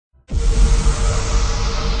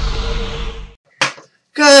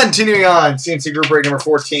Continuing on, CNC group break number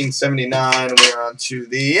 1479. We're on to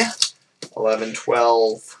the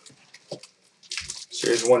 11-12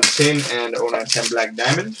 Series 110 and 0910 Black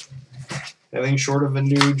Diamond. Nothing short of a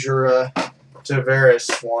new Jura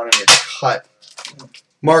Tavares one in your cut.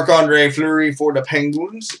 Marc-Andre Fleury for the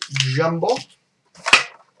Penguins. Jumbo.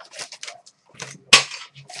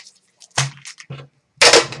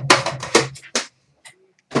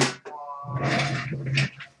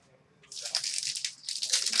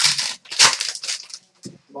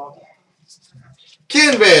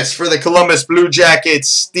 Canvas for the Columbus Blue Jackets,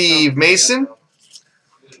 Steve Mason.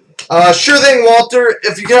 Sure thing, Walter.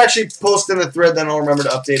 If you can actually post in the thread, then I'll remember to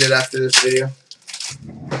update it after this video.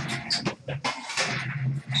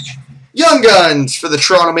 Young Guns for the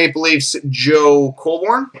Toronto Maple Leafs, Joe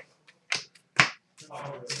Colborne.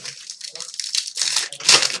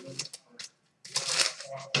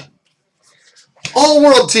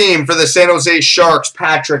 All-World Team for the San Jose Sharks,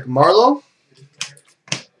 Patrick Marleau.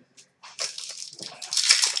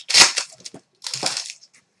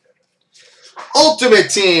 Ultimate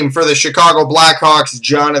Team for the Chicago Blackhawks,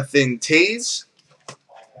 Jonathan Toews.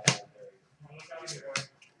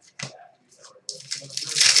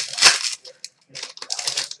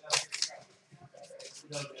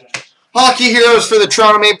 Hockey Heroes for the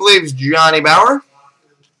Toronto Maple Leafs, Johnny Bauer.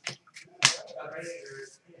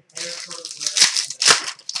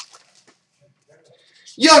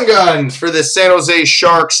 Young Guns for the San Jose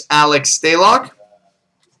Sharks, Alex Stalock.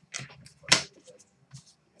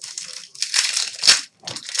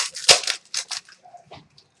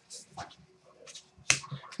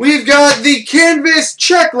 We've got the Canvas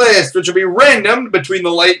Checklist, which will be random between the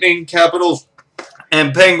Lightning, Capitals,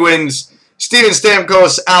 and Penguins. Steven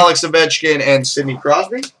Stamkos, Alex Ovechkin, and Sidney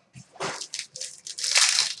Crosby.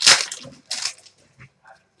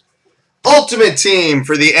 Ultimate Team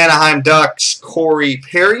for the Anaheim Ducks, Corey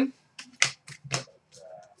Perry.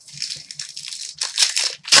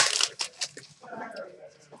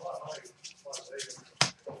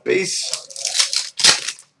 Base.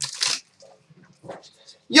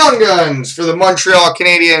 Young Guns for the Montreal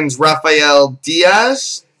Canadiens, Rafael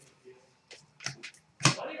Diaz.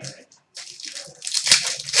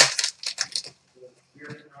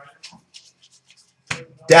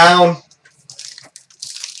 Down.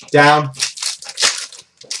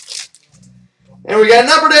 And we got an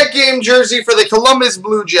Upper Deck game jersey for the Columbus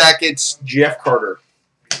Blue Jackets, Jeff Carter.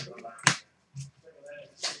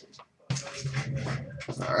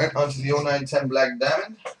 All right, on to the 0910 Black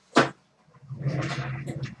Diamond.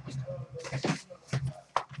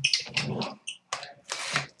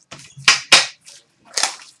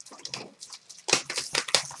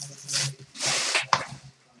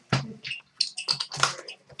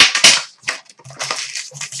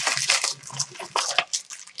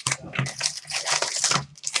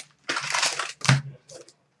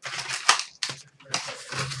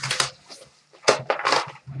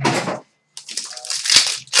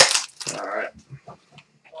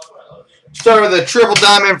 Start with a triple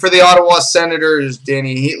diamond for the Ottawa Senators,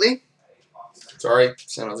 Danny Heatley. Sorry,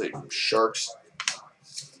 San Jose Sharks.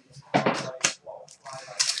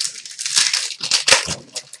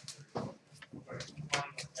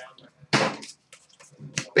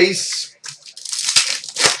 Base.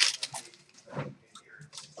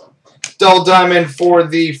 Double diamond for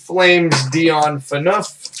the Flames, Dion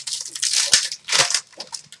Phaneuf.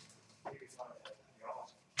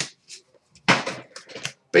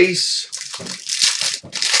 Base.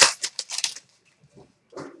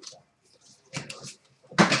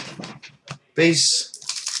 Base.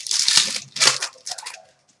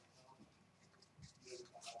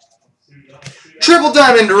 Triple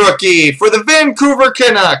diamond rookie for the Vancouver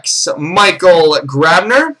Canucks, Michael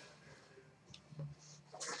Grabner.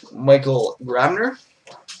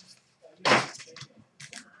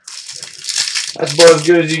 That's about as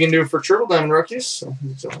good as you can do for triple diamond rookies. So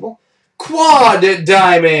acceptable. Quad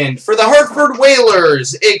diamond for the Hartford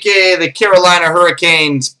Whalers, aka the Carolina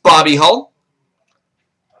Hurricanes, Bobby Hull.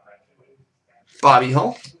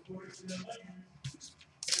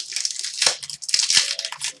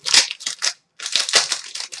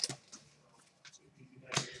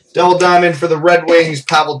 Double diamond for the Red Wings,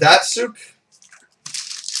 Pavel Datsyuk.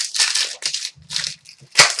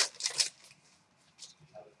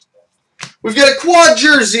 We've got a quad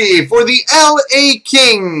jersey for the LA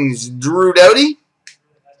Kings, Drew Doughty.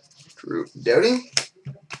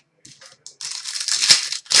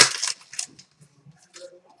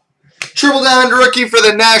 Triple diamond rookie for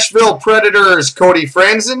the Nashville Predators, Cody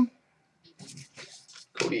Franzen.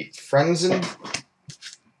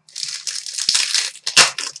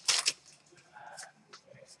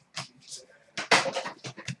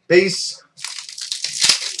 Base.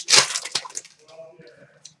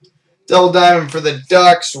 Double diamond for the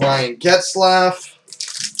Ducks, Ryan Getzlaf.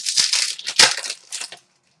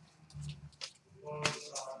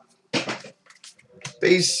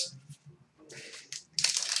 Base.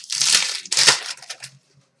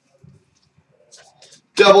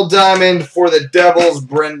 Double diamond for the Devils,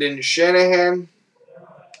 Brendan Shanahan.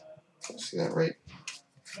 See that right?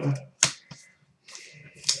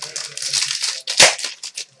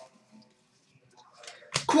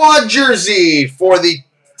 Quad jersey for the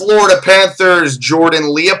Florida Panthers,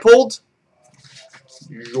 Jordan Leopold.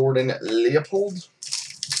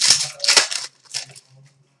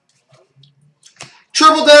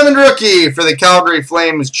 Triple diamond rookie for the Calgary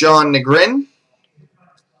Flames, John Negrin.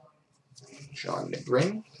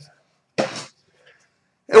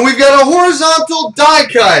 And we've got a horizontal die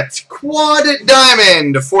cut quad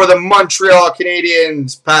diamond for the Montreal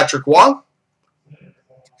Canadiens, Patrick Waugh.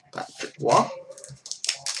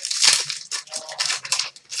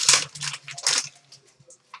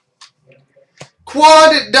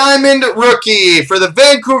 Quad diamond rookie for the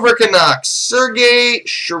Vancouver Canucks, Sergei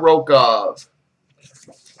Shirokov.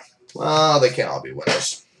 Well, they can't all be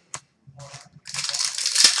winners.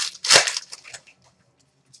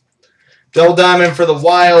 Double diamond for the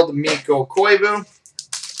Wild, Mikko Koivu.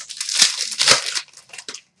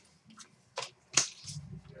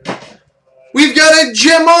 We've got a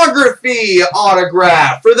gemography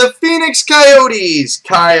autograph for the Phoenix Coyotes,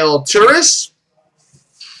 Kyle Turris.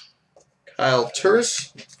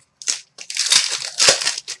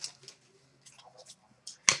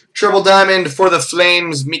 Triple diamond for the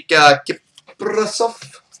Flames, Mika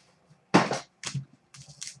Kiprasov.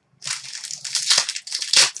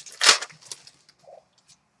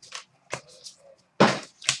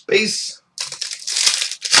 Base.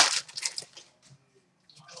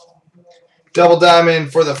 Double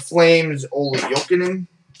diamond for the Flames, Ola Jokinen.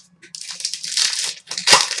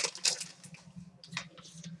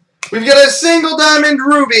 We've got a single diamond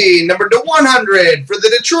ruby, number to 100 for the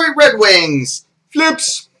Detroit Red Wings,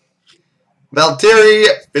 Flips, Valtteri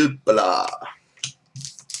Filppula.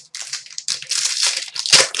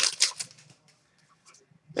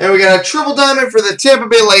 And we got a triple diamond for the Tampa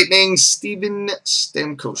Bay Lightning, Steven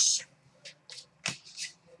Stamkos.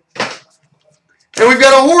 And we've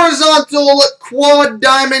got a horizontal quad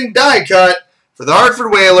diamond die cut for the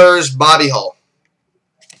Hartford Whalers, Bobby Hull.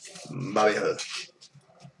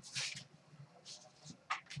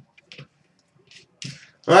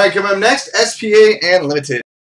 All right, coming up next, SPA and Limited.